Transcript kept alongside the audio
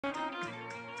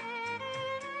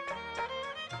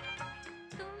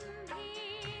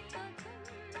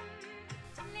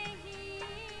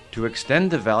To extend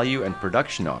the value and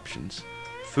production options,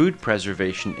 food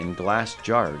preservation in glass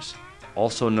jars,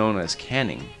 also known as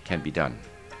canning, can be done.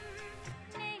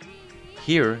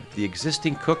 Here, the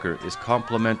existing cooker is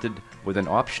complemented with an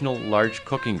optional large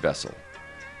cooking vessel.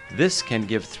 This can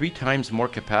give 3 times more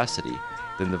capacity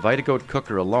than the VitaGoat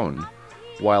cooker alone,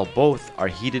 while both are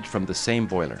heated from the same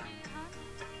boiler.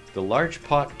 The large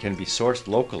pot can be sourced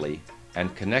locally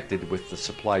and connected with the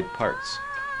supplied parts.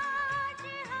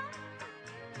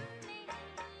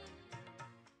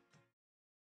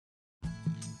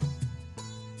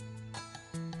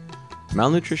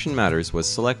 Malnutrition Matters was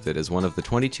selected as one of the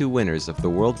 22 winners of the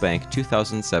World Bank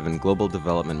 2007 Global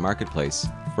Development Marketplace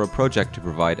for a project to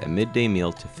provide a midday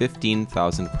meal to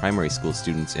 15,000 primary school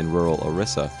students in rural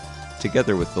Orissa,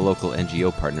 together with the local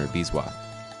NGO partner Bizwa.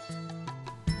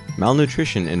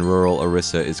 Malnutrition in rural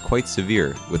Orissa is quite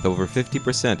severe, with over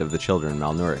 50% of the children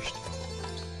malnourished.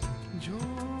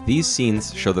 These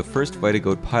scenes show the first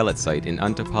VitaGoat pilot site in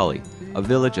Antapalli, a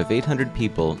village of 800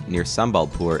 people near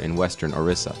Sambalpur in western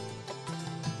Orissa.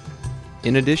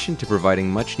 In addition to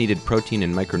providing much-needed protein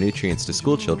and micronutrients to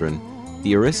schoolchildren,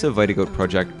 the Orissa VitaGoat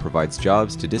project provides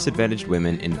jobs to disadvantaged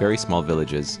women in very small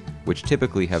villages, which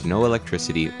typically have no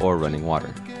electricity or running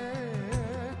water.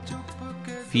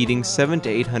 Feeding 700 to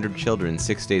 800 children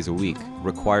 6 days a week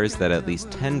requires that at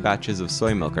least 10 batches of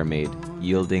soy milk are made,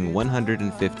 yielding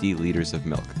 150 liters of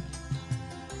milk.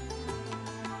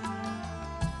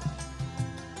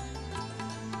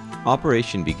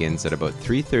 Operation begins at about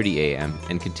 3:30 a.m.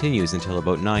 and continues until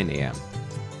about 9 a.m.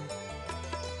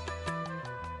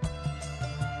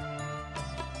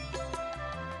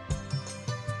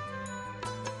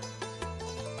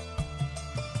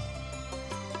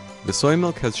 The soy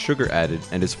milk has sugar added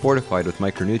and is fortified with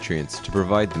micronutrients to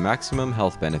provide the maximum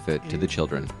health benefit to the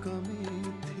children.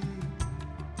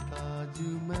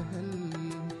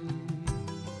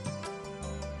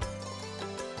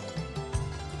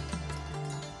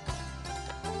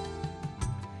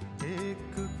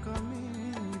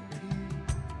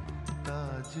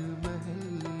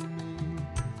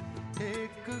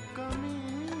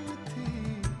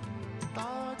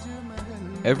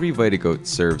 Every VitaGoat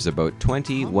serves about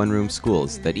 20 one-room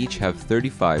schools that each have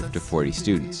 35 to 40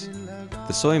 students.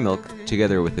 The soy milk,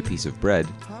 together with a piece of bread,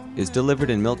 is delivered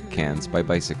in milk cans by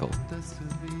bicycle.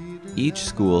 Each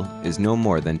school is no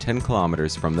more than 10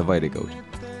 kilometers from the VitaGoat.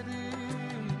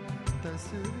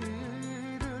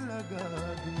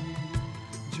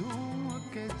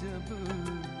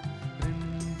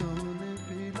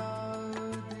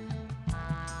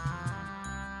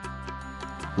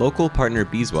 Local partner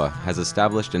Bizwa has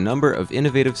established a number of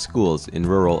innovative schools in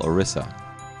rural Orissa.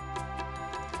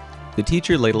 The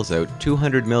teacher ladles out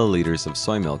 200 milliliters of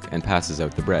soy milk and passes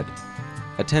out the bread.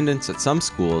 Attendance at some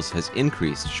schools has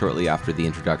increased shortly after the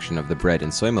introduction of the bread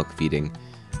and soy milk feeding,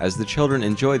 as the children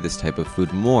enjoy this type of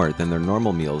food more than their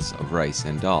normal meals of rice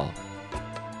and dal.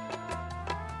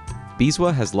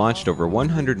 Bizwa has launched over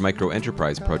 100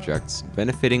 micro-enterprise projects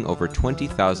benefiting over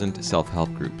 20,000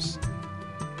 self-help groups.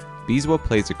 Bizwa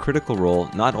plays a critical role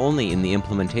not only in the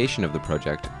implementation of the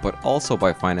project, but also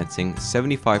by financing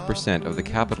 75% of the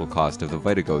capital cost of the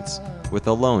VitaGoats with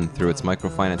a loan through its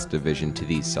microfinance division to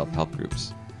these self-help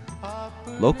groups.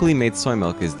 Locally made soy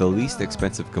milk is the least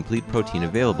expensive complete protein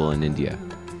available in India.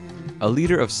 A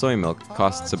liter of soy milk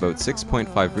costs about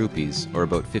 6.5 rupees, or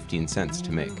about 15 cents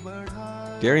to make.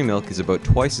 Dairy milk is about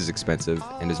twice as expensive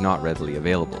and is not readily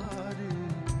available.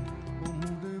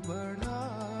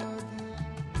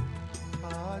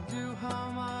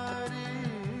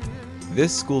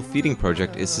 This school feeding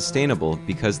project is sustainable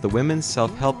because the women's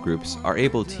self-help groups are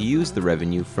able to use the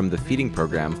revenue from the feeding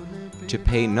program to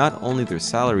pay not only their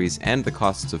salaries and the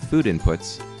costs of food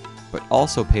inputs, but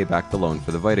also pay back the loan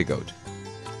for the VitaGoat.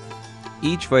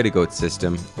 Each VitaGoat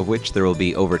system, of which there will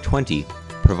be over 20,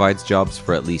 provides jobs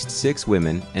for at least 6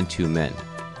 women and 2 men.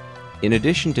 In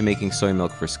addition to making soy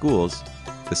milk for schools,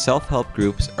 the self-help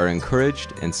groups are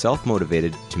encouraged and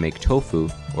self-motivated to make tofu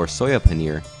or soya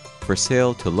paneer for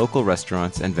sale to local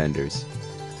restaurants and vendors.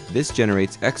 This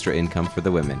generates extra income for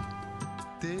the women.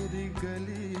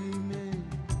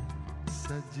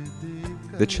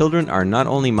 The children are not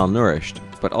only malnourished,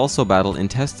 but also battle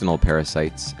intestinal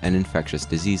parasites and infectious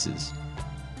diseases.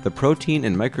 The protein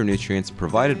and micronutrients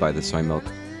provided by the soy milk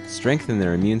strengthen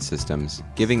their immune systems,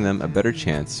 giving them a better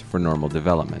chance for normal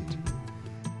development.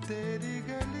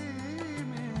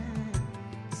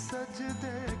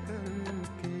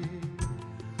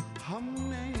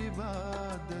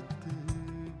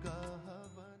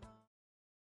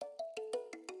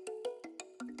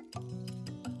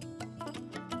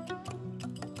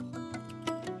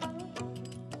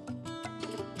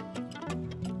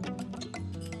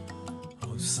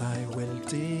 Usai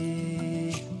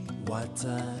welte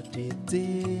wata dede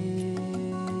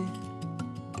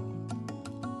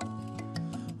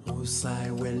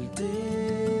Usai welte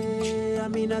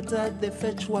aminata de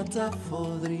fetch water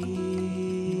for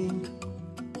drink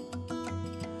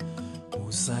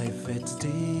Usai fete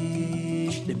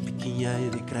de piquinha e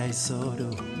de cry sodo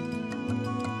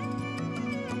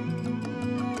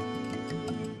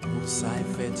Usai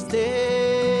fete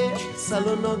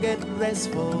salon no get rest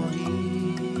for him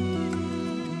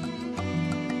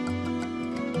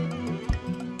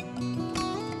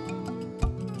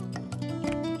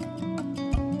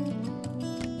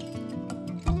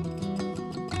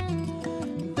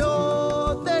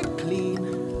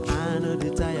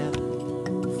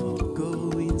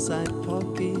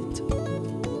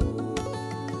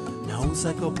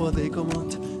a couple they come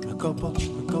out, a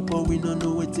couple we don't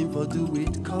know waiting for do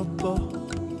it couple.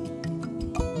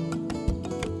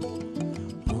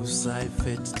 Usai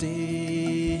fet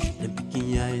day, the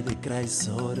picking eye they cry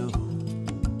sorrow.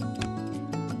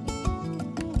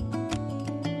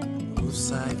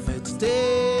 Usai fet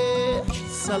day,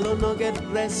 salon no get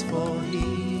rest for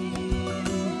him.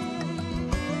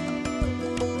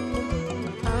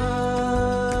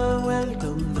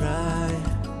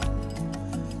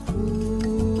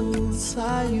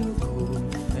 You go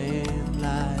fame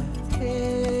like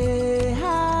hey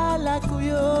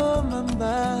halakuyo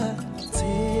mamba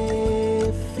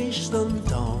te fish them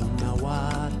down na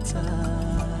water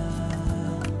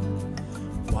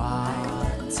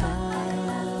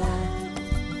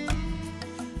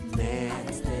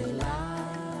next the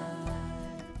light.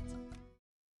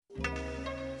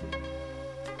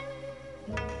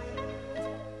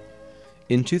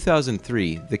 In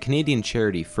 2003, the Canadian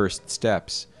charity First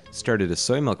Steps started a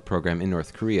soy milk program in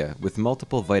North Korea with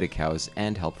multiple VitaCows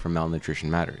and help from Malnutrition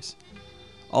Matters.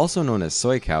 Also known as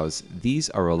soy cows, these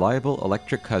are reliable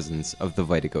electric cousins of the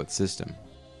VitaGoat system.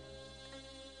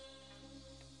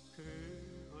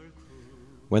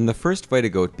 When the first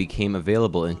VitaGoat became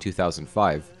available in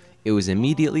 2005, it was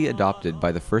immediately adopted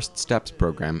by the First Steps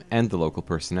program and the local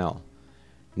personnel.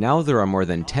 Now there are more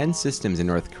than 10 systems in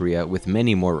North Korea with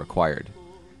many more required.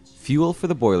 Fuel for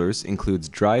the boilers includes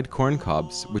dried corn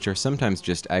cobs, which are sometimes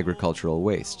just agricultural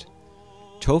waste.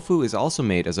 Tofu is also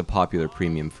made as a popular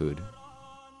premium food.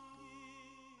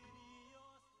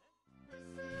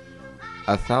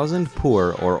 1,000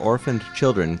 poor or orphaned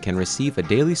children can receive a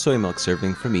daily soy milk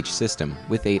serving from each system,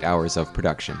 with 8 hours of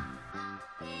production.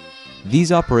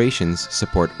 These operations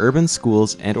support urban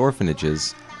schools and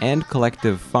orphanages, and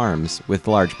collective farms with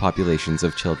large populations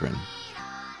of children.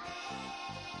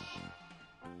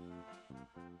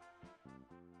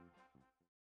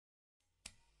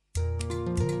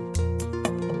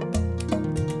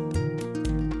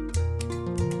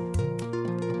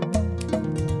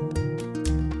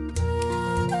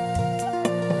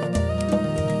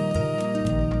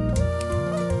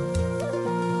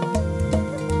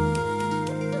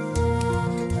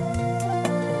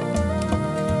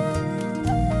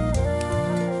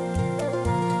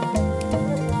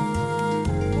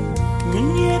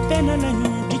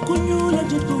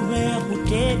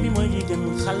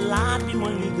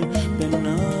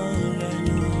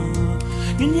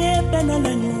 Ñu ñe benn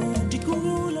lañu di ko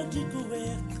wóola di ko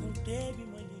weex te bi